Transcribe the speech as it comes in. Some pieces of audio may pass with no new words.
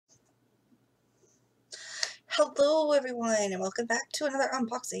Hello everyone and welcome back to another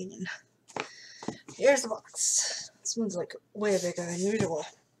unboxing. Here's the box. This one's like way bigger than usual.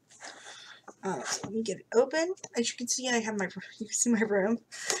 So let me get it open. As you can see, I have you can see my room.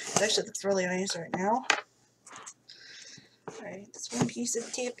 It actually looks really nice right now. Alright, this one piece of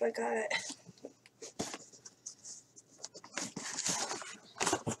tape I got.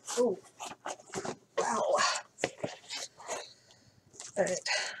 Oh, wow. Alright,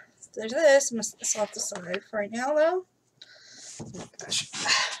 so there's this. I'm going to set this off the side for right now though. Oh my gosh.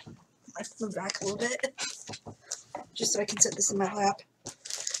 I move back a little bit just so I can set this in my lap.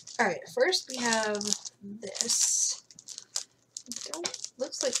 Alright, first we have this.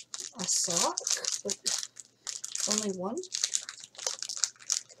 Looks like a sock, but only one.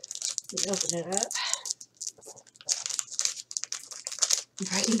 Let me open it up. If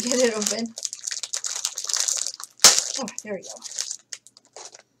I can get it open. Oh, there we go.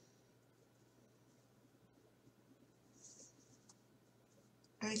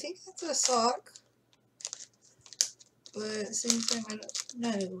 I think that's a sock, but at the same time I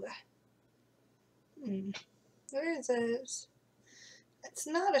don't know. Where is this? It's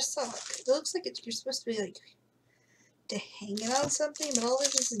not a sock. It looks like you're supposed to be like to hang it on something, but all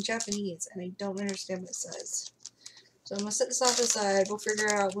this is in Japanese and I don't understand what it says. So I'm gonna set this off the side. We'll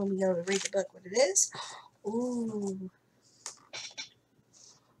figure out when we go to read the book what it is. Ooh.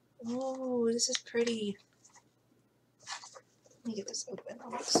 Ooh, this is pretty. Let me get this open. I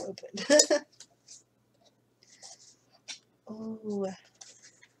want this open. Ooh.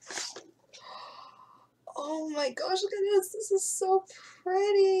 Oh my gosh, look at this. This is so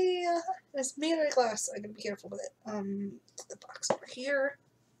pretty. It's made out of glass, so I gotta be careful with it. The box over here.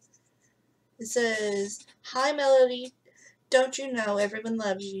 It says, "Hi Melody, don't you know everyone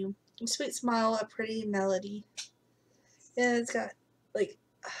loves you? A sweet smile, a pretty melody." Yeah, it's got, like,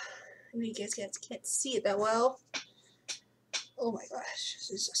 you guys can't see it that well. Oh my gosh, this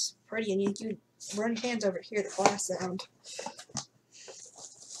is just pretty, and you run your hands over here, the glass sound.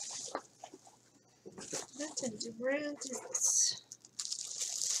 What is this?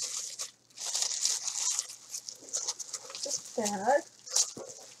 This bag.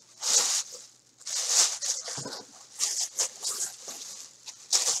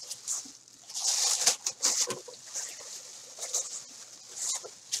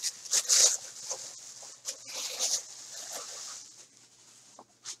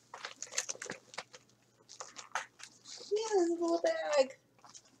 Yeah, this little bag.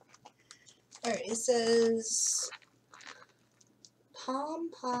 Alright, it says pom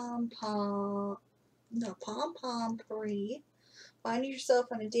party. Find yourself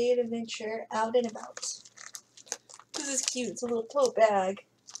on a day of adventure, out and about. This is cute. It's a little tote bag.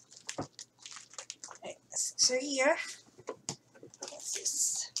 Alright, so here. What's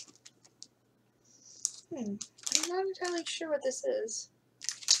this? I'm not entirely sure what this is.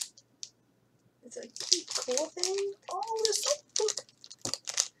 It's a cute, cool thing. Oh, this look.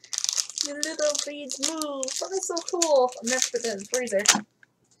 The little beads move. Oh, that's so cool. I'm gonna put that in the freezer.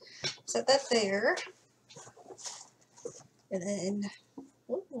 Set that there. And then,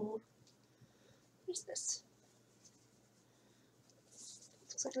 ooh, what's this?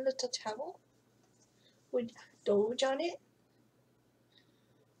 Looks like a little towel with Doge on it.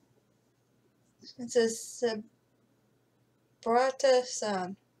 It says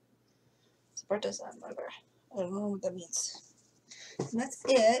Sabrata-san. Sabrata-san, whatever. I don't know what that means. And that's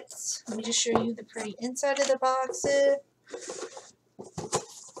it. Let me just show you the pretty inside of the box.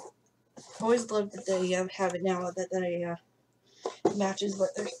 Always love that they have it now that they matches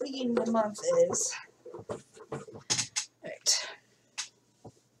what their theme of the month is. Alright.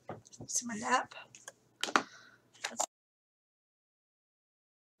 It's my lap.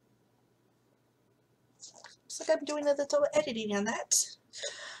 Looks like I'm doing a little editing on that.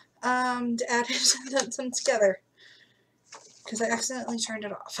 To add them together. Because I accidentally turned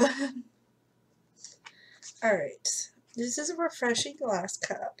it off. Alright. This is a refreshing glass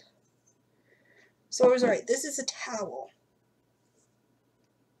cup. So I was right. This is a towel.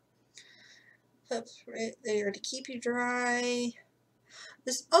 Cups right there to keep you dry.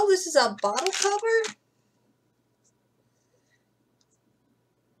 This is a bottle cover?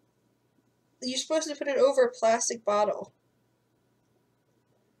 You're supposed to put it over a plastic bottle.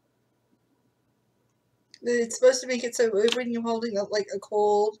 It's supposed to make it so when you're holding up like a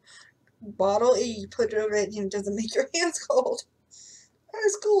cold bottle, you put it over it and it doesn't make your hands cold. That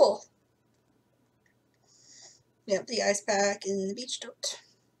is cool. Yep, the ice pack and the beach tote.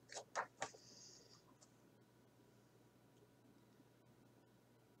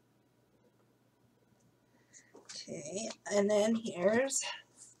 Okay, and then here's,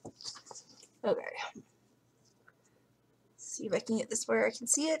 okay, See if I can get this where I can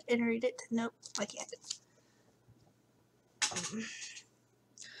see it and read it. Nope, I can't.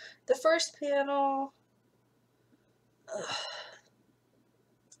 The first panel.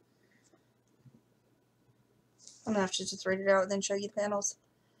 I'm gonna have to just write it out and then show you the panels.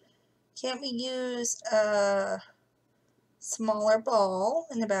 Can't we use a smaller ball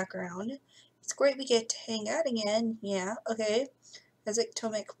in the background? It's great we get to hang out again. Yeah, okay. As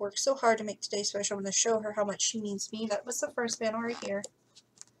Tomek worked so hard to make today special, I'm going to show her how much she means to me. That was the first panel right here.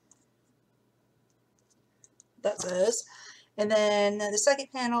 That says. And then the second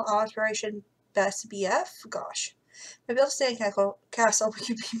panel, Operation Best BF. Gosh. I built a sandcastle. Will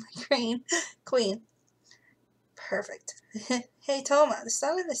you be my queen? Perfect. Hey, Toma, the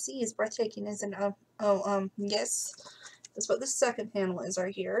sun and the sea is breathtaking, isn't it? Yes. That's what the second panel is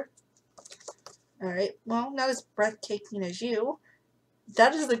right here. Alright, well, not as breathtaking as you.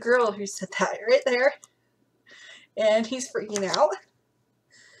 That is the girl who said that right there. And he's freaking out.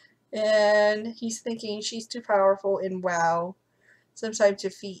 And he's thinking she's too powerful, and wow, sometimes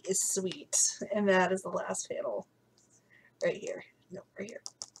defeat is sweet. And that is the last panel. Right here. No, right here.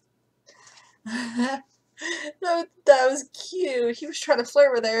 that was cute. He was trying to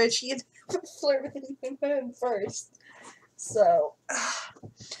flirt with her, and she ended up flirting with him first. So,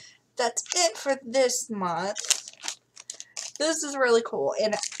 that's it for this month. This is really cool.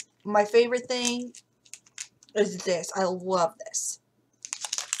 And my favorite thing is this. I love this.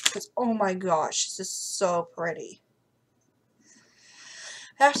 Because, oh my gosh, this is so pretty.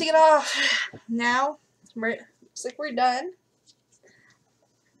 I have to get off now. Looks like we're done.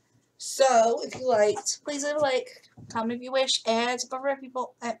 So, if you liked, please leave a like, comment if you wish, and support for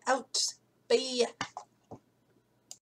people. I'm out. Bye.